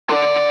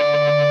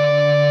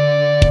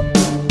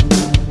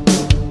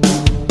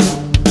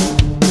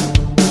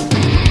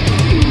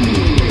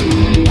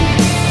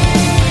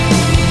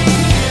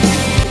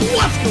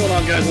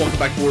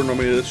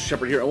Randomizer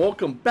Shepard here, and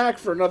welcome back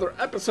for another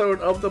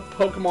episode of the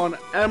Pokemon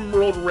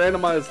Emerald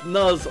Randomizer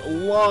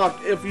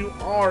Nuzlocke. If you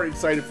are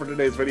excited for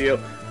today's video,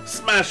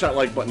 smash that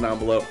like button down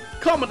below,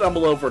 comment down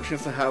below for a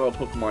chance to have a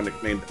Pokemon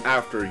nicknamed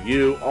after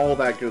you, all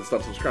that good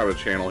stuff. Subscribe to the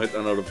channel, hit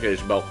the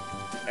notification bell,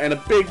 and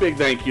a big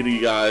thank you to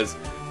you guys.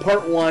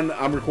 Part 1,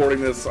 I'm recording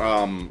this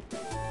on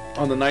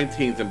the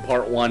 19th, and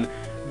Part 1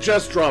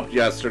 just dropped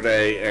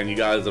yesterday, and you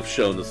guys have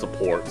shown the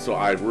support, so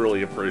I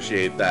really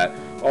appreciate that.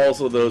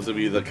 Also, those of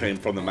you that came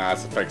from the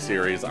Mass Effect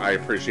series, I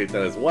appreciate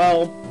that as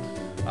well.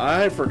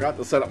 I forgot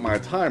to set up my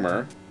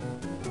timer.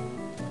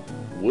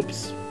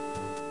 Whoops.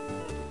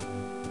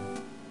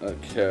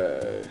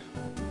 Okay.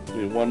 Give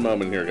me one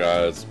moment here,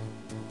 guys.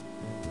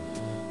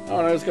 Oh,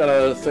 and I just got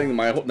a thing,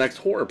 my next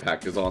horror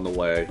pack is on the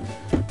way.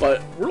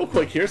 But real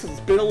quick here, since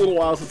it's been a little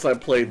while since I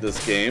played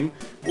this game,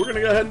 we're going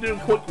to go ahead and do a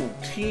quick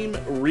team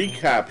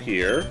recap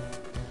here.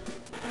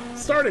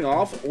 Starting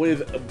off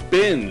with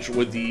Binge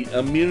with the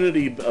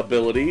immunity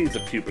ability, he's a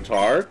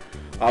Pupitar,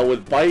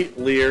 with Bite,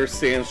 Leer,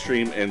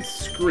 Sandstream, and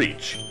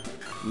Screech.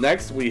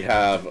 Next we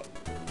have,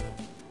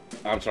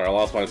 I'm sorry, I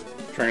lost my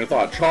train of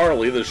thought,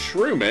 Charlie, the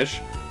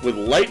Shroomish, with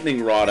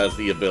Lightning Rod as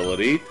the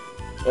ability,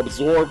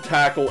 Absorb,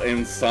 Tackle,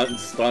 and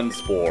Stun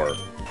Spore.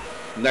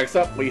 Next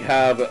up we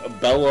have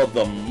Bella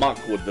the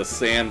Muck with the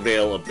Sand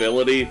Veil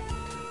ability,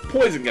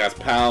 Poison Gas,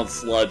 Pound,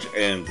 Sludge,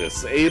 and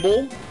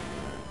Disable.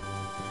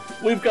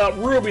 We've got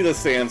Ruby the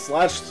Sand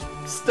Slash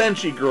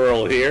Stenchy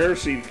Girl here.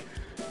 She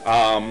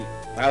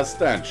has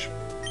Stench.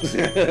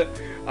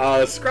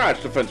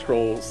 Scratch, Defense,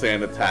 Control,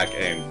 Sand Attack,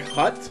 and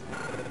Cut.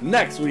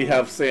 Next we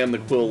have Sam the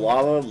Quill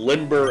Lava,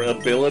 Limber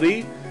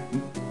ability,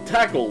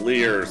 Tackle,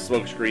 Leer,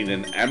 Smokescreen,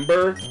 and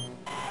Ember.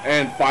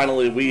 And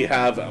finally we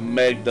have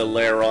Meg the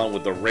Laron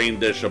with the Rain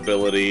Dish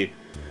ability,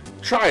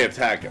 Tri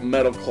Attack,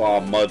 Metal Claw,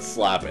 Mud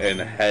Slap, and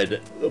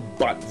Head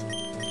Butt.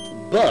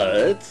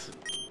 But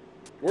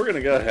we're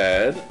gonna go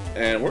ahead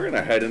and we're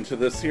gonna head into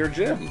this here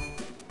gym.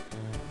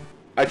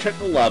 I checked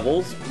the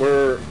levels.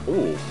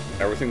 Ooh,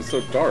 everything's so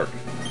dark.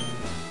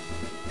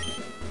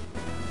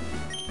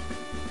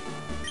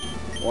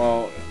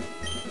 Well,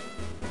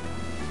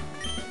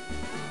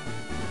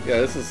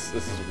 yeah, this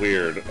is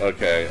weird.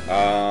 Okay,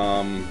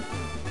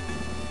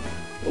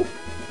 oop,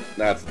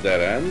 that's dead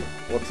end.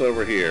 What's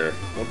over here?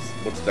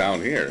 What's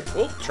down here?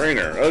 Oh,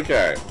 trainer.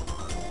 Okay.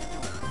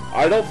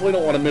 I definitely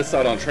don't want to miss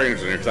out on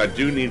trainers in here because I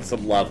do need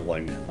some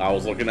leveling. I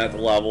was looking at the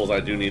levels. I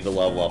do need to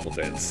level up a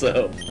bit.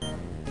 So,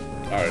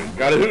 all right,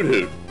 got a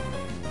Hoot.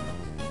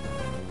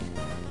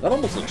 That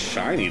almost looks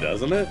shiny,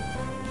 doesn't it?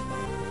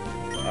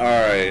 All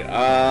right.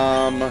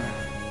 I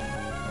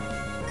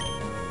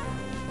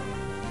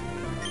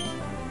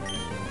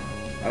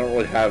don't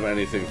really have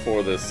anything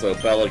for this, so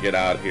Bella, get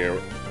out here.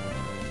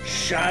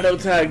 Shadow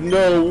Tag,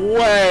 no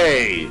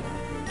way!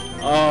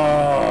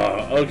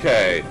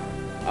 Okay.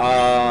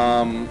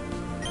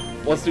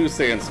 Let's do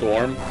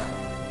Sandstorm.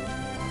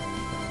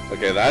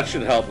 Okay, that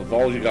should help if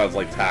all you guys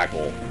like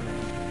Tackle.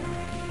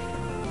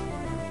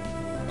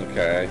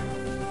 Okay.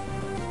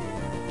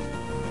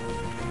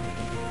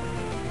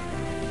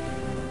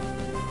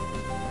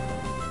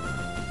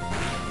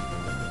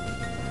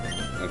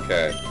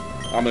 Okay.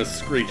 I'm gonna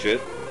Screech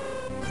it.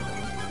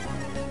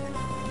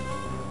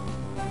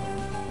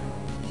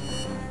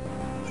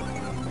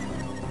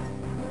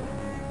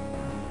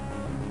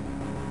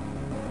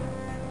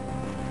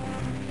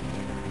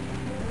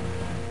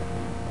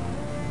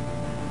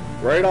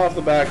 Right off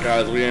the bat,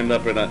 guys, we end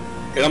up in a...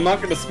 And I'm not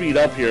going to speed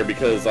up here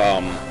because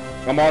I'm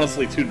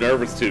honestly too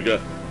nervous to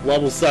go.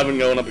 Level 7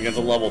 going up against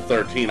a level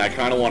 13. I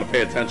kind of want to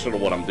pay attention to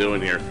what I'm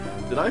doing here.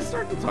 Did I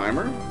start the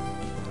timer?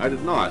 I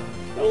did not.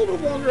 A little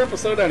bit longer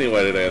episode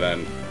anyway today,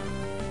 then.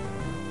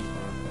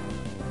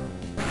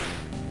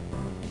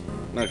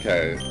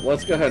 Okay,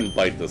 let's go ahead and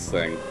bite this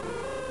thing.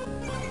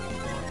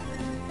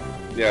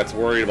 Yeah, it's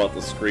worried about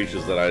the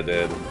screeches that I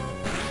did.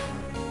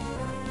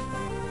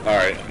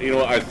 Alright, you know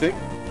what, I think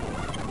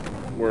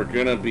we're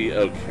gonna be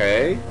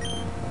okay.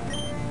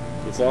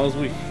 As long as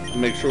we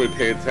make sure we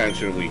pay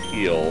attention, we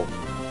heal.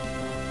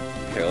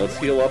 Okay, let's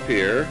heal up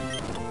here.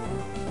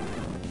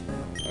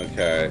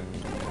 Okay.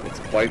 Let's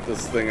bite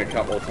this thing a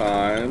couple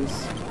times.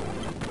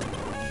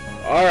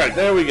 Alright,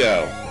 there we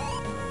go.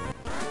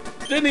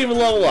 Didn't even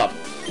level up.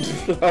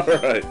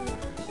 Alright.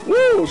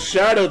 Woo!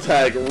 Shadow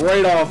Tag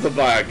right off the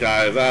bat,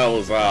 guys. That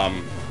was, a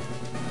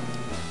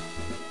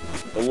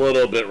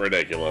little bit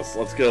ridiculous.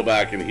 Let's go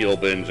back and heal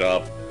Binge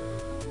up.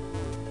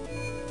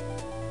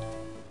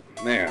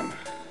 Man.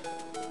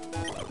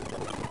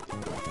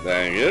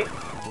 Dang it.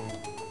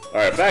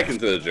 Alright, back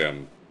into the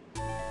gym.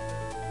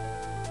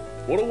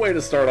 What a way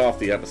to start off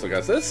the episode,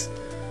 guys.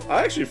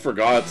 I actually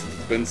forgot, since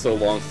it's been so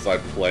long since I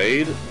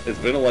played. It's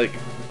been like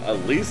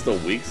at least a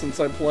week since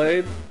I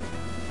played.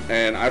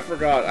 And I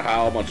forgot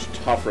how much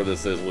tougher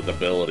this is with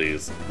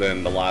abilities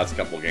than the last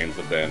couple games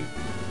have been.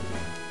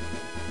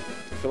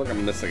 I feel like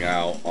I'm missing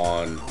out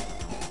on...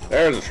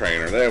 There's a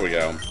trainer. There we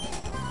go.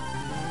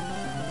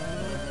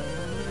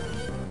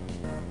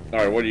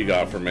 Alright, what do you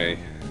got for me?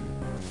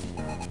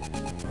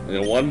 And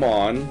then one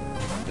Mon.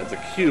 That's a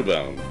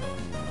Cubone.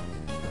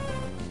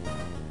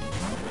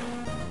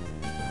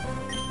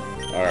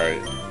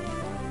 Alright.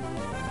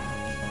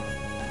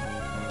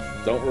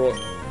 Don't really...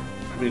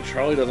 I mean,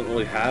 Charlie doesn't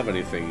really have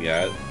anything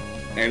yet.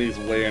 And he's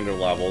way under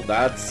level.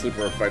 That's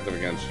super effective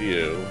against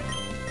you.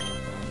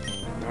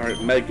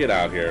 Alright, Meg, get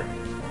out here.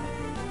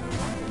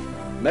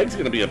 Meg's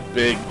gonna be a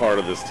big part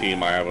of this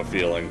team, I have a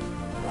feeling.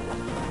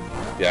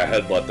 Yeah,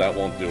 headbutt, that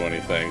won't do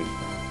anything.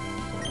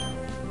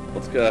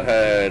 Let's go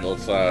ahead,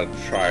 let's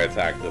try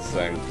attack this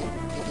thing.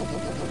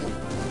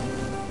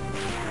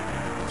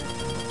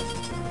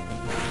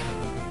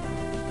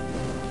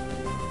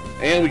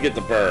 And we get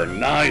the burn.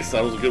 Nice,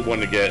 that was a good one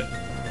to get.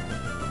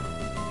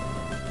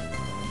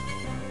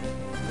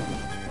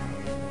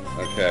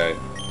 Okay,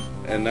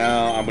 and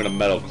now I'm gonna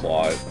Metal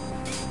Claw it.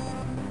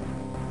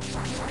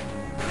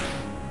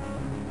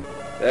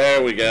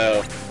 There we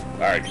go.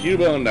 Alright,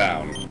 Cubone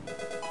down.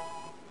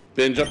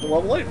 Binge up to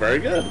level 8, very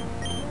good.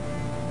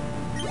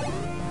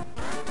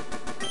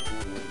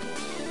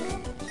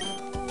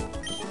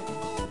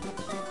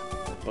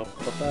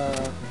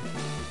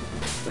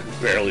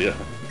 Barely.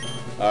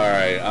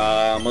 Alright,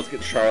 let's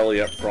get Charlie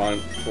up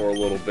front for a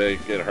little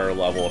bit, get her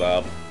leveled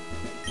up.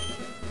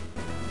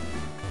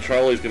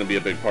 Charlie's going to be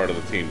a big part of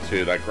the team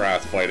too, that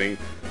grass fighting.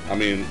 I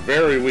mean,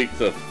 very weak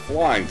to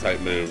flying type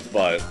moves,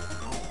 but...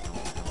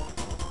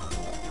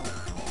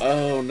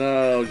 Oh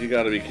no, you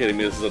gotta be kidding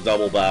me, this is a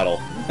double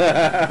battle.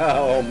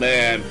 Oh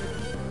man.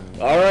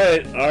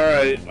 Alright,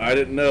 I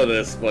didn't know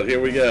this, but here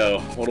we go.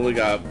 What do we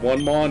got?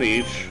 One Mon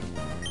each.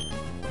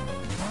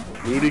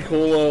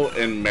 Ludicolo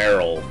and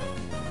Meryl.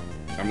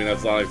 I mean,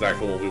 that's not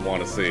exactly what we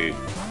want to see.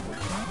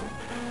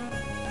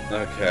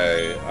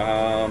 Okay,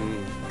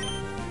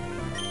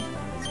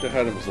 let's go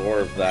ahead and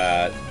absorb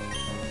that.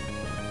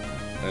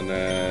 And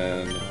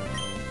then...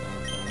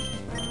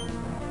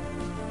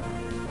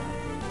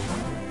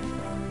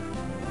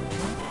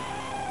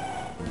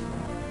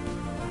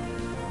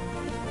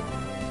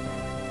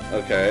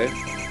 Okay.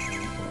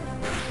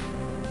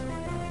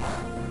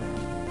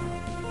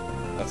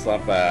 That's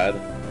not bad.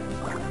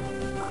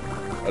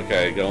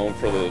 Okay, going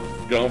for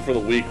the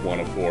weak one,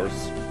 of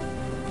course.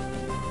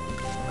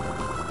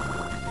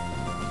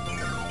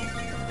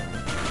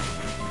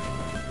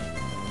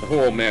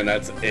 Oh man,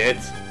 that's it.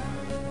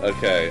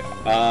 Okay.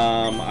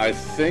 I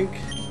think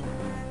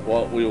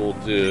what we will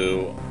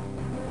do,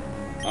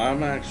 I'm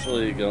gonna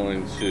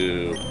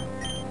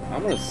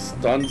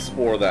stun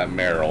spore that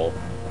Meryl.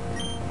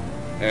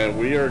 And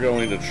we are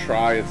going to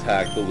try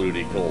attack the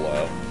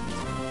Ludicolo.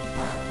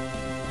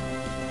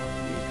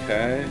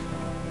 Okay.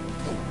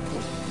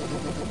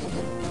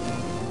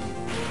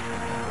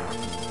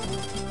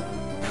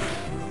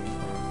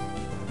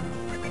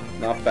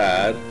 Not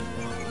bad.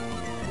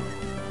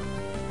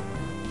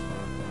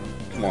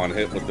 Come on,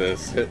 hit with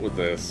this. Hit with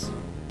this.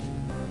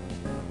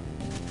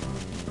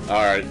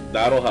 Alright,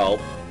 that'll help.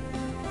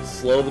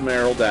 Slow the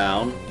Meryl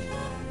down.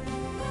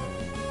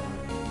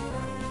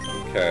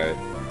 Okay.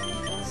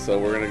 So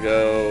we're gonna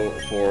go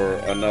for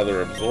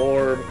another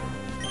absorb,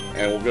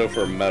 and we'll go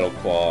for a Metal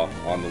Claw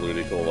on the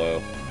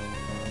Ludicolo.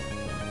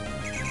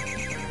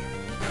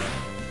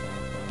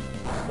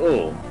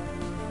 Oh.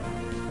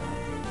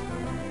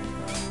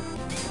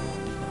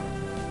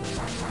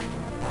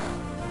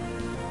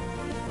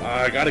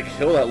 I gotta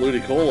kill that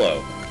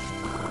Ludicolo.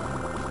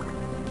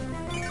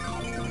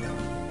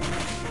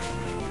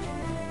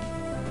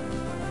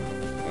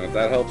 Alright,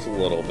 that helps a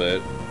little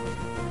bit.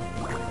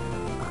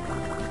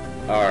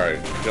 Alright,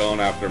 going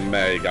after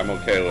Meg. I'm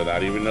okay with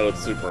that, even though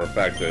it's super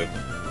effective.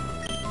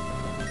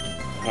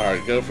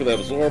 Alright, go for the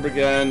absorb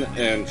again,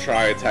 and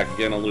try attack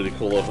again on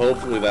Ludicolo.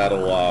 Hopefully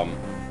that'll, Are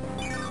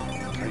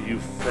you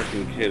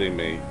freaking kidding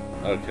me?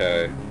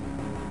 Okay.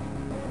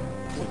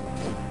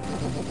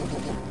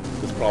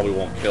 This probably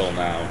won't kill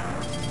now.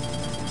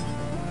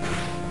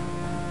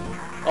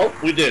 Oh,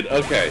 we did.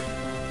 Okay.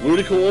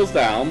 Ludicolo's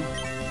down.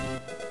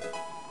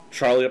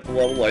 Charlie up to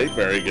level 8.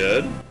 Very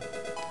good.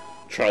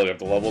 Charlie up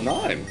to level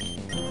 9.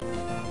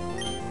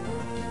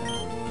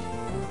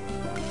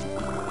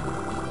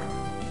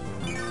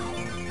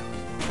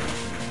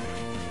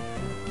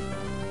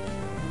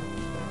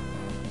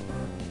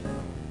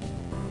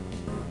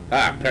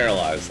 Ah,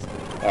 paralyzed.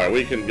 Alright,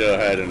 we can go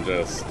ahead and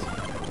just...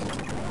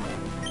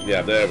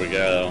 Yeah, there we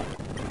go.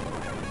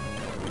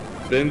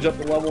 Binge up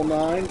to level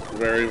 9.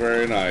 Very,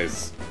 very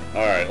nice.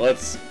 Alright,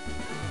 let's...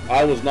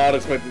 I was not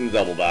expecting the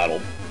double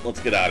battle. Let's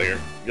get out of here.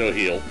 Go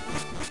heal.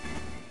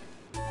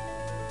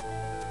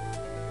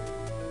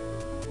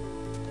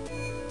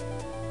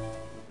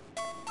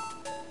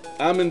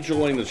 I'm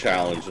enjoying the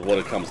challenge, what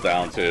it comes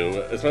down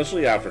to,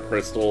 especially after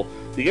Crystal.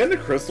 The end of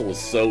Crystal was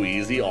so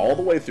easy all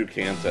the way through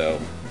Kanto.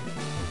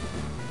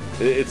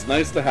 It's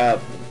nice to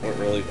have... Oh,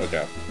 really?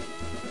 Okay.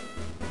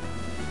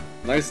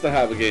 Nice to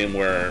have a game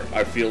where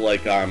I feel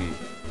like I'm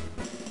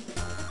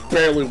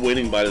barely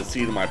winning by the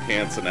seat of my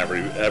pants in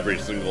every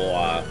single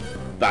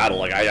battle.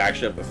 Like, I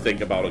actually have to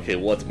think about, okay,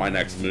 what's my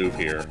next move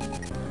here?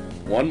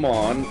 One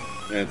Mon,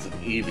 and it's an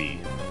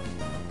Eevee.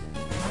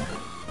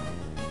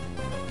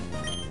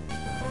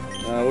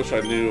 I wish I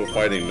knew a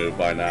fighting move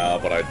by now,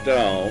 but I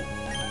don't.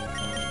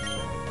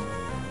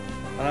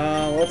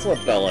 let's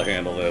let Bella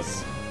handle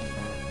this.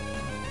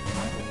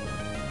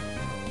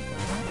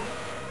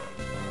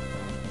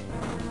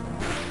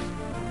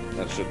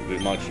 That shouldn't do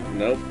much.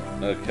 Nope.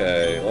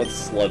 Okay, let's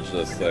sludge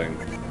this thing.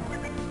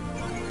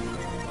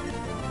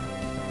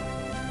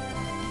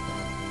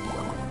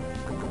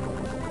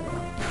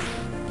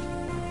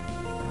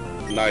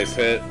 Nice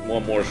hit.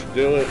 One more should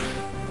do it.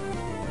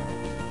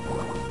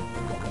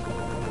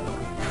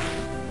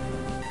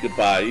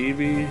 Goodbye,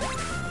 Eevee.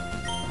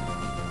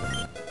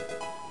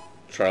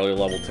 Charlie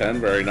level 10.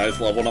 Very nice.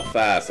 Leveling up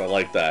fast. I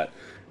like that.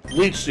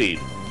 Leech Seed.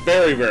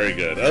 Very, very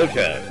good.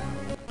 Okay.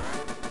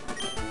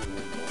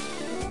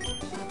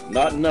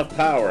 Not enough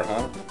power,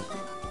 huh?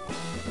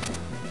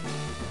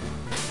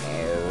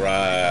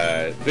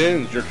 Alright.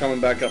 Binge, you're coming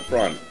back up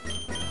front.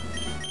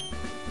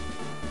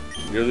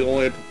 You're the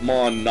only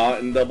Mon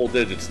not in double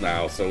digits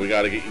now, so we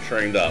gotta get you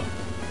trained up.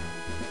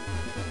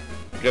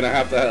 Gonna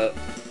have to...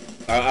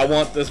 I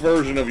want this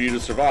version of you to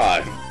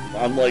survive,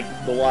 unlike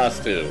the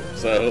last two,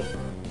 so...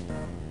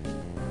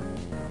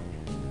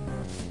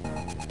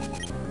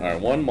 Alright,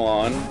 one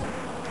Mon.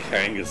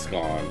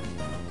 Kangaskhan.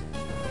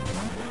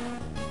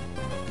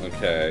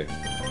 Okay.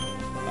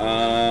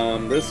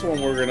 This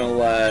one we're gonna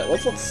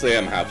let's let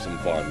Sam have some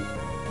fun.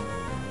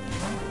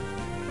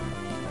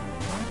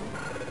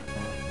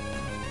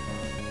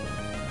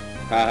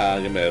 Haha,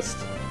 you missed.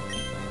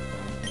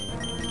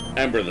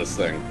 Ember this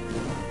thing.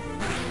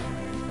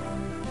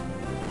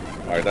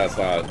 Alright, that's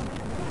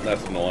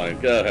annoying.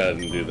 Go ahead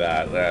and do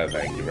that.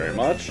 Thank you very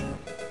much.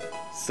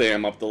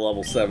 Sam up to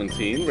level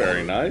 17,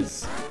 very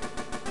nice.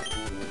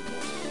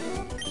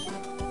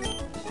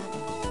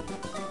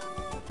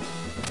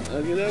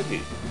 Okie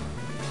dokie.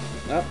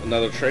 Oh,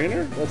 another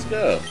trainer? Let's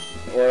go.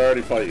 Or I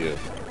already fight you.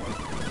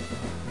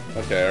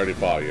 Okay, I already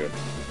fought you.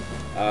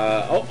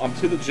 Oh, I'm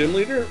to the gym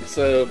leader,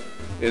 so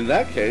in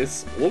that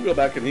case, we'll go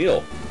back and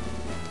heal.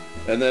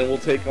 And then we'll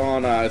take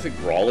on, I think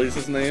Brawly's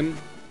his name.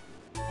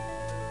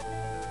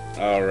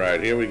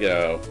 Alright, here we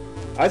go.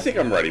 I think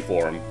I'm ready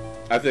for him.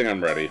 I think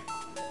I'm ready.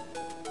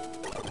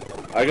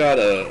 I got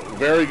a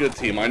very good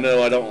team. I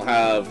know I don't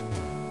have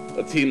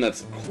a team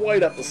that's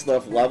quite up to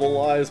stuff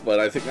level-wise,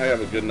 but I think I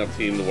have a good enough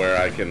team to where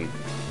I can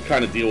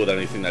kind of deal with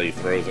anything that he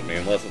throws at me,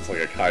 unless it's like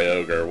a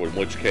Kyogre, in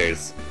which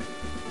case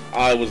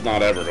I was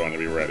not ever going to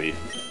be ready.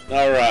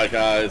 Alright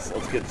guys,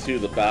 let's get to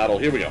the battle.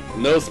 Here we go.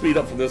 No speed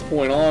up from this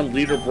point on.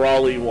 Leader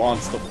Brawly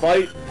wants to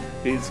fight.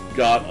 He's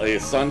got a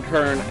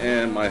Sunkern,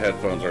 and my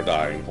headphones are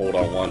dying. Hold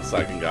on one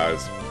second,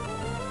 guys.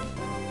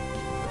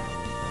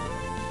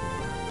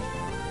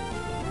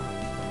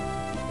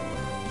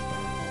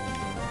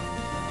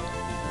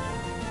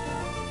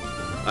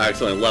 I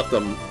accidentally left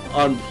them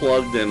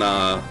unplugged and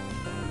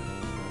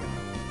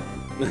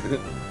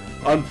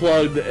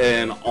unplugged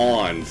and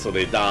on, so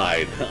they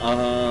died.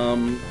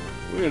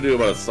 We're gonna do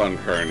about a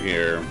Sunkern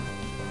here.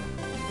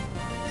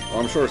 Well,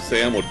 I'm sure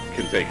Sam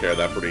can take care of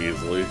that pretty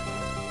easily.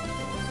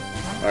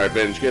 Alright,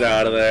 Binge, get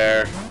out of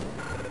there.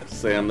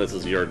 Sam, this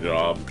is your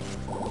job.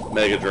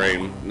 Mega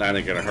Drain, that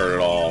ain't gonna hurt at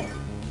all.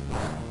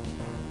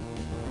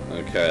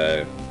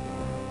 Okay.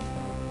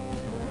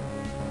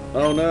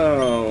 Oh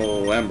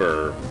no,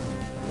 Ember.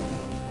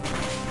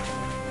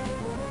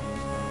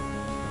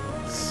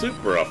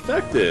 Super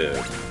effective.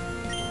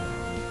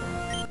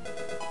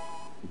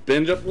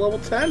 Binge up to level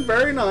 10.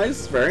 Very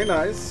nice. Very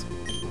nice.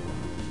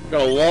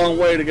 Got a long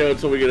way to go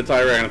until we get a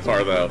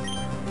Tyranitar, though.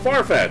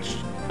 Farfetch'd.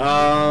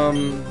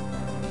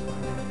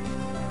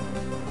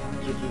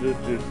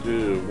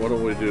 What do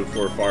we do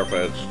for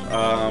Farfetch'd?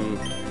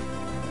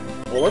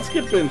 Well, let's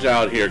get Binge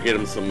out here, get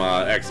him some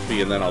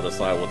XP, and then I'll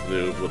decide what to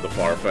do with the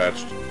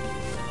Farfetch'd.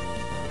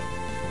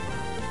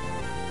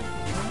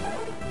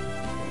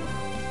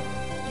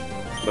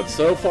 But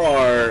so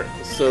far,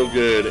 so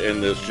good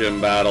in this gym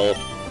battle.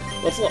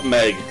 Let's let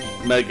Meg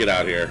get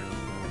out here.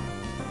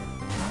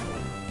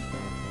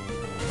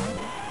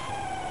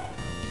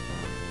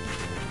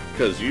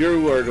 Because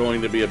you are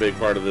going to be a big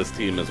part of this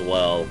team as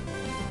well.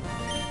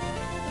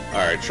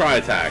 Alright, try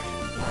attack.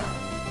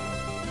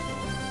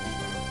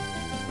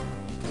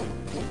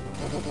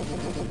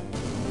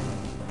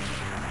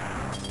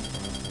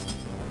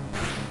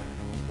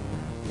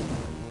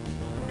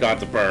 Got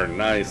the burn,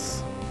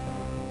 nice.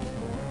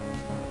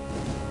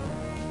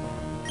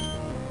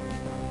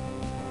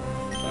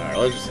 Alright,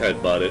 let's just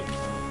headbutt it.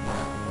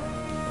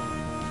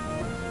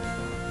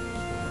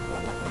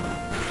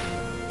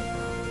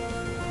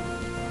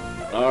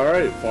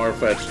 Alright,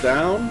 Farfetch'd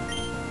down.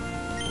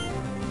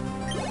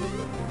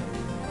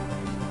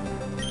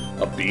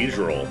 A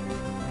Beedrill.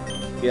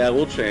 Yeah,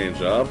 we'll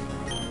change up.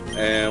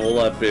 And we'll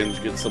let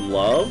Binge get some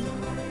love.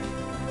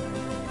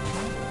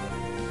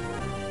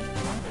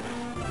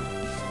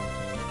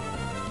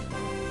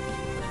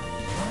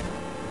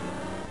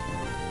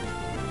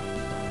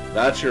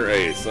 That's your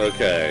ace,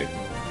 okay.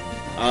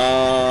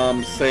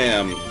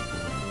 Sam.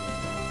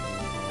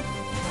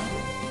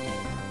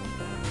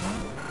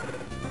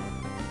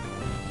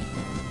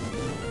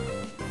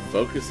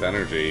 Focus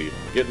energy.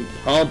 Getting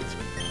pumped.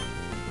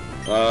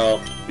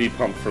 Be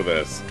pumped for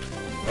this.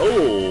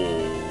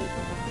 Oh!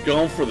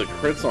 going for the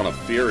crits on a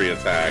Fury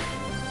attack.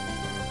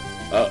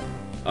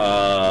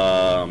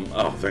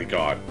 Oh, thank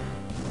God.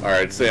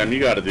 Alright, Sam, you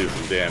gotta do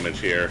some damage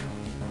here.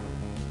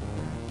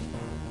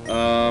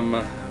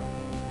 I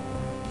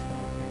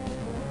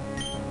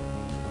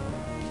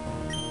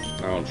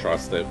don't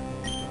trust it.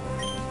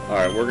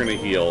 Alright, we're gonna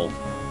heal.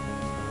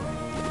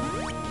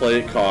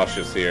 Play it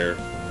cautious here.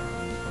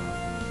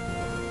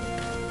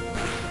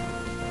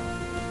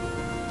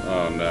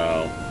 Oh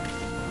no.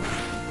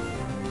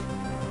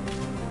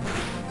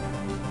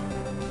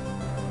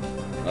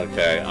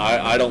 Okay,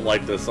 I don't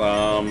like this.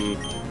 I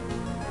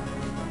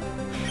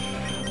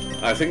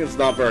think it's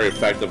not very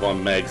effective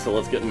on Meg, so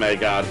let's get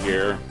Meg out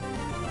here.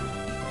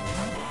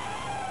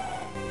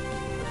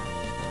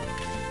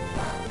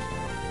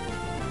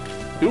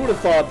 Who would have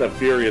thought that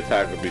Fury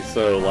attack would be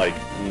so, like,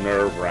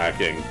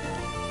 nerve-wracking?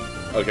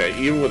 Okay,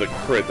 even with a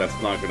crit, that's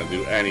not going to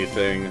do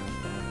anything.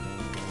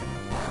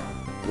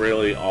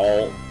 Really?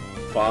 All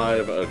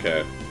 5?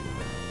 Okay.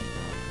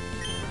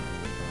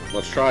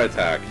 Let's try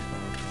attack.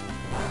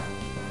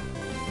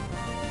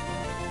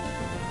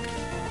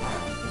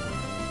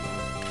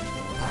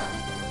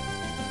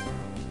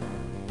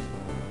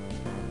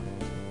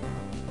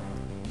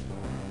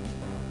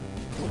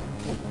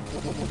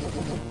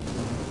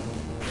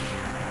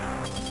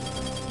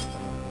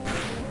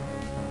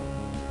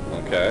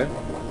 Okay.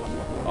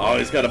 Oh,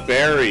 he's got a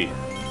berry.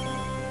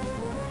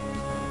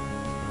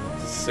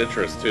 It's a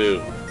citrus,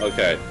 too.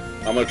 Okay.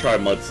 I'm gonna try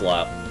Mud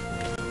Slap.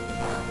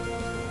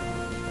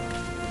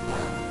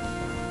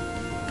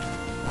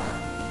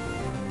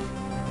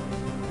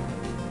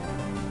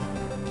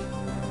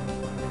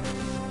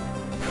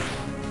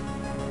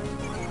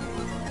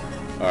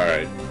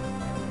 Alright.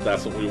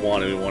 That's what we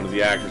wanted. We wanted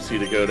the accuracy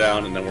to go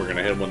down, and then we're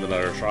gonna hit him with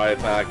another try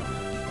attack.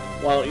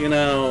 Well, you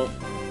know,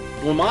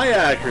 when my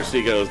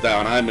accuracy goes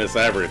down, I miss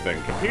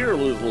everything. Computer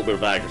loses a little bit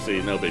of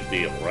accuracy, no big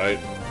deal, right?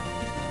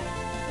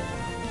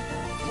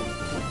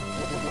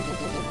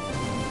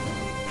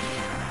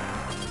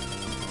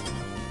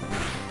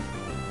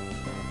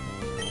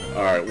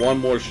 Alright, one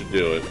more should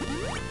do it.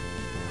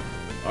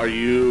 Are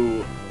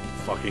you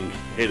fucking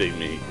kidding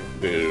me,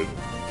 dude?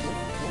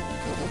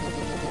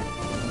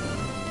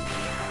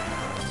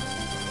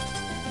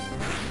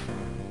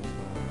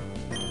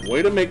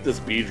 Way to make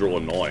this Beedrill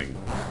annoying.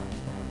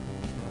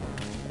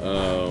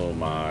 Oh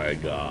my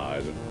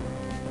God.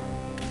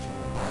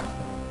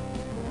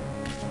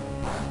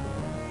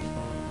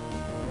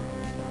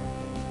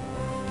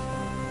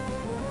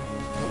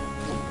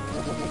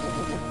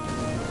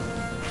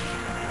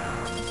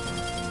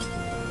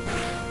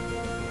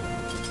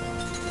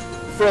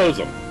 Froze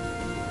him.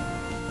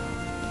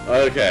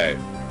 Okay.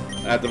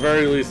 At the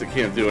very least, it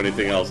can't do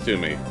anything else to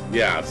me.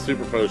 Yeah,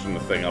 super potion the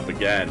thing up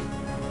again.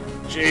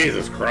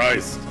 Jesus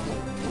Christ.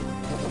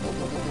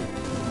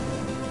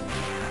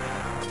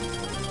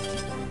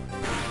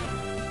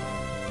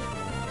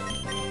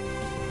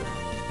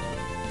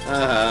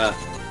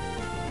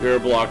 You're a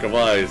block of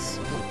ice.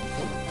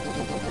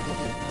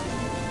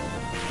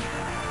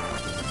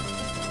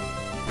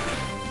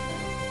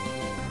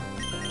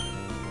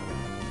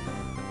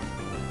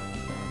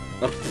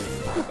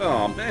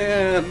 Oh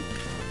man.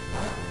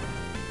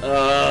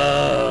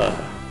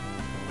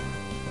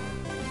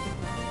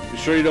 You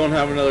sure you don't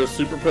have another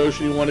super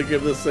potion you want to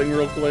give this thing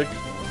real quick?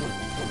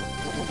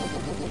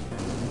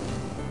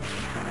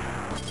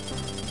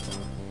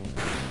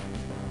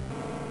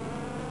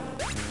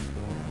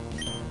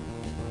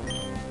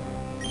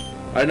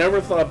 I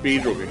never thought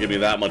Beedrill could give me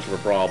that much of a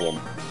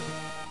problem.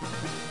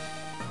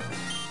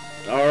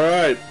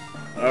 Alright.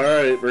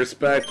 Alright.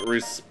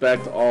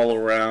 Respect all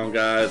around,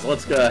 guys.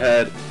 Let's go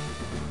ahead.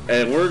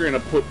 And we're going to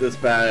put this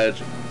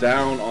badge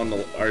down on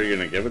the... Are you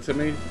going to give it to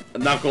me? A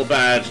knuckle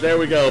badge. There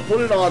we go.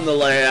 Put it on the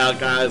layout,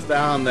 guys.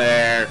 Down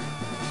there.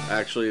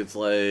 Actually, it's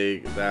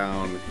like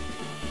down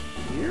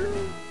here?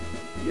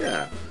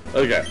 Yeah.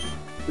 Okay.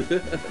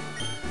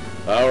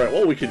 Alright,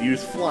 well, we could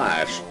use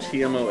Flash.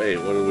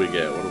 TMO8. What do we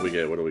get? What do we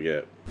get? What do we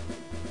get?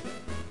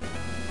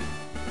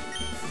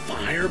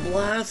 Fire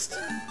Blast?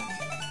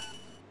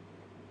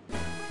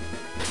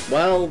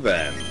 Well,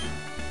 then.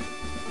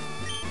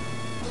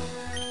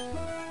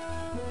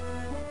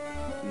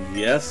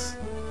 Yes,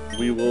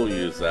 we will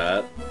use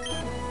that.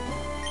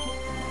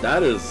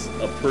 That is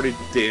a pretty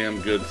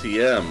damn good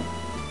TM.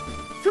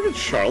 Freaking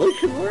Charlie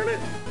can learn it?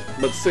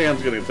 But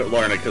Sam's going to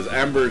learn it because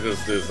Ember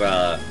just is,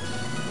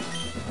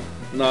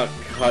 not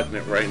cutting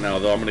it right now,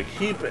 though. I'm going to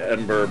keep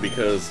Ember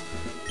because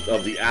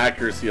of the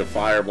accuracy of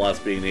Fire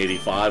Blast being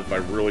 85. If I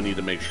really need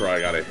to make sure I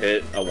got a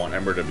hit, I want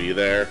Ember to be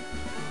there.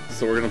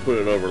 So we're going to put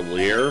it over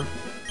Leer.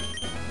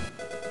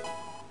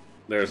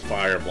 There's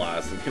Fire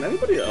Blast. And can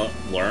anybody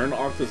learn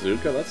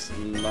Octazooka? That's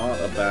not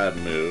a bad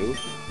move.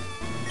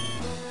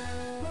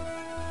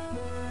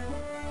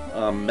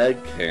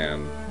 Meg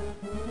can.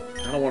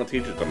 I don't want to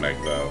teach it to Meg,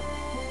 though.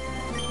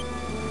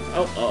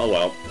 Oh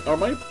well.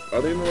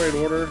 Are they in the right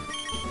order?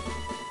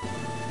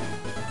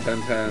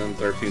 10, 10,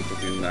 13,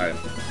 15, 9.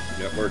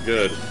 Yep, we're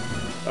good.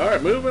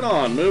 Alright, moving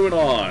on.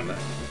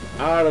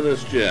 Out of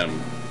this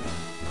gym.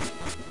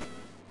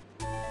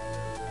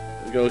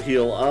 go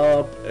heal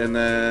up, and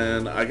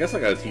then I guess I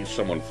gotta teach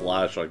someone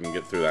Flash so I can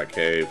get through that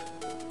cave.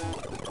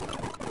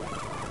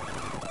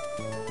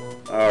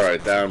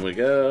 Alright, down we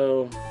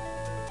go.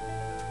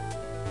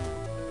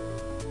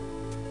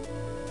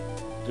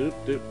 Doop,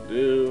 doop,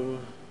 doop.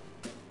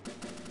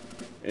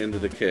 Into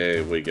the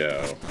cave we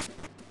go.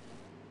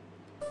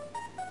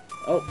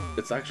 Oh,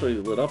 it's actually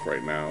lit up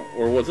right now.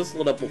 Or was this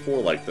lit up before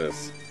like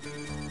this?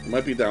 It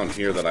might be down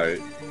here that I...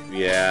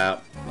 Yeah.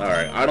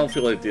 Alright, I don't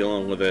feel like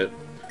dealing with it.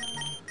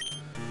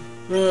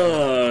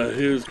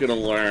 Who's gonna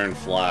learn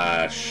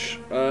Flash?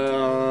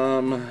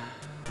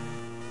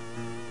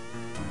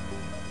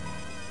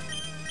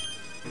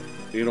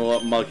 You know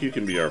what, Muck? You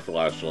can be our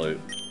flashlight.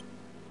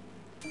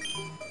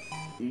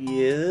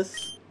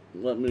 Yes.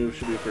 What move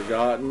should be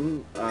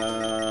forgotten?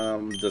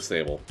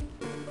 Disable.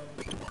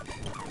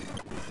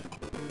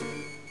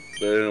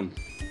 Boom.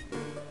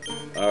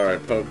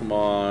 Alright,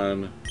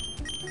 Pokemon.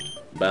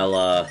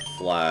 Bella,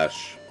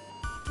 Flash.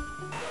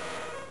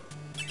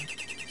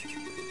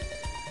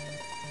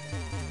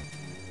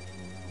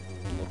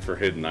 Look for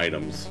hidden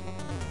items.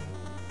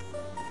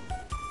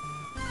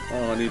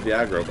 Oh, I need the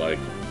aggro bike.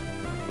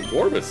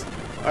 Gorbis.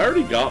 I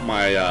already got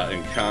my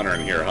encounter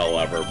in here,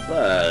 however,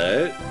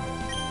 but...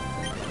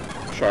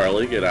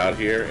 Charlie, get out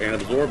here and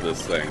absorb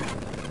this thing.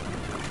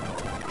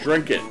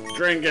 Drink it.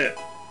 Drink it.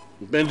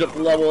 Binge up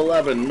to level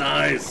 11.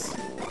 Nice.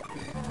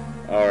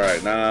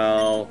 Alright,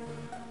 now...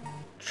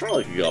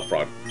 Charlie can go up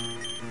front.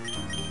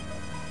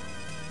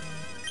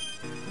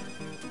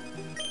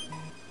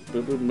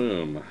 Boom, boom,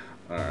 boom.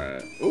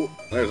 Alright. Ooh,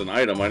 there's an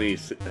item. I need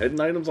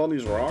hidden items on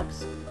these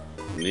rocks?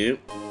 Nope.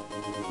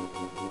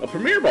 A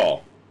Premier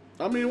Ball.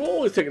 I mean, we'll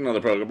always take another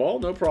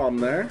Pokeball. No problem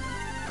there.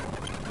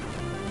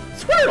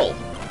 Squirtle!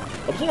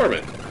 Absorb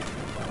it.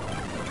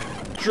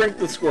 Drink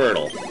the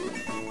Squirtle.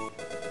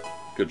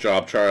 Good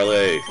job,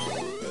 Charlie.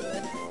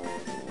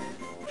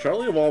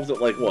 Charlie evolves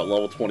at, like, what,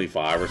 level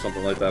 25 or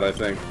something like that, I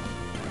think?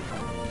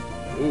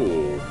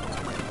 Ooh.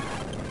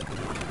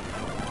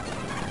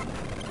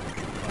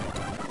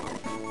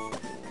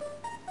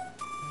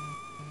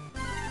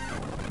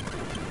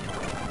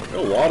 There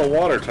are a lot of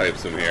water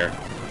types in here.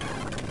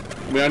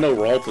 I mean, I know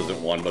Ralt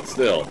isn't one, but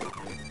still.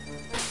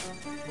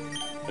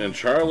 And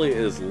Charlie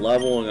is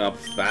leveling up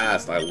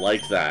fast. I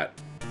like that.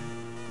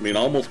 I mean,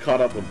 almost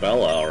caught up with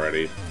Bella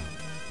already.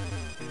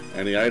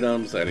 Any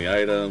items? Any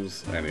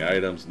items? Any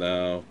items?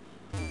 No.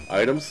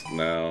 Items?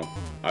 No.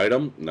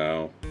 Item?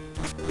 No.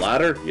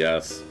 Ladder?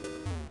 Yes.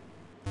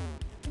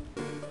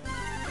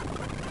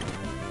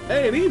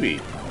 Hey, an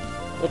Eevee!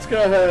 Let's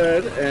go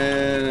ahead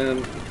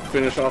and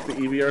finish off the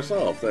Eevee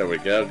ourselves. There we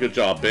go. Good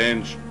job,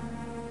 Binge.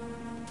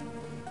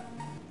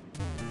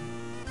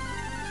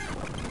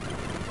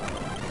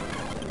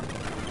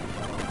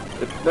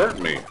 It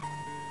burnt me.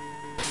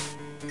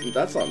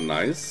 That's not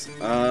nice.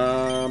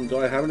 Do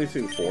I have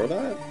anything for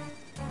that?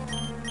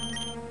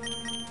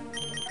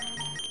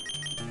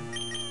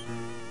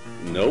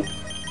 Nope.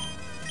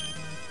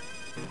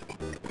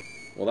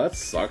 Well, that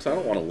sucks. I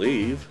don't want to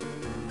leave.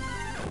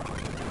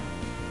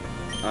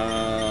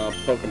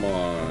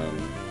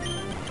 Pokemon.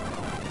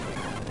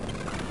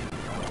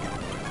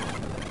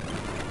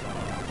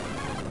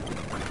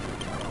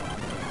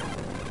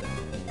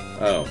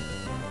 Oh.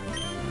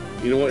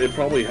 You know what? It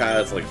probably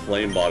has, like,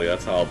 Flame Body.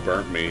 That's how it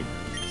burnt me.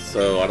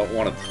 So I don't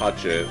want to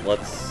touch it.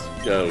 Let's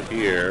go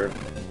here.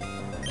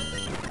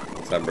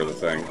 Temper the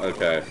thing.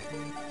 Okay.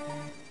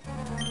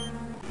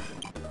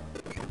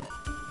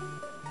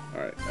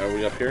 Alright. Are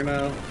we up here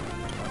now?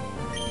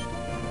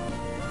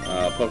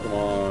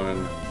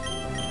 Pokemon.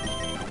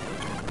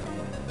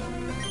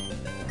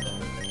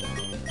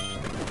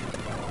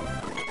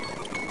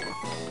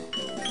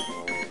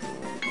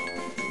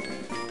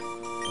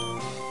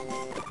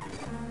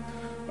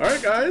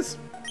 Alright, guys.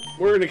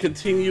 We're going to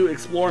continue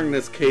exploring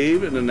this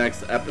cave in the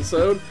next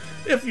episode.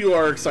 If you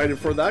are excited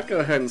for that, go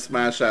ahead and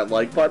smash that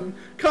like button.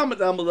 Comment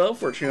down below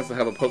for a chance to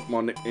have a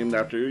Pokemon named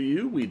after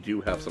you. We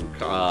do have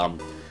some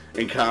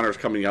encounters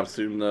coming up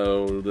soon,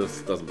 though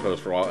this doesn't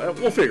post for a while.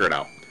 We'll figure it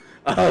out.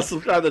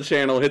 Subscribe to the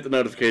channel, hit the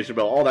notification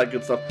bell, all that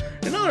good stuff.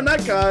 And other than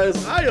that,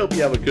 guys, I hope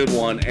you have a good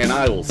one, and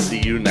I will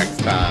see you next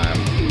time.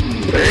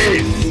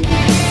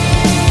 Peace!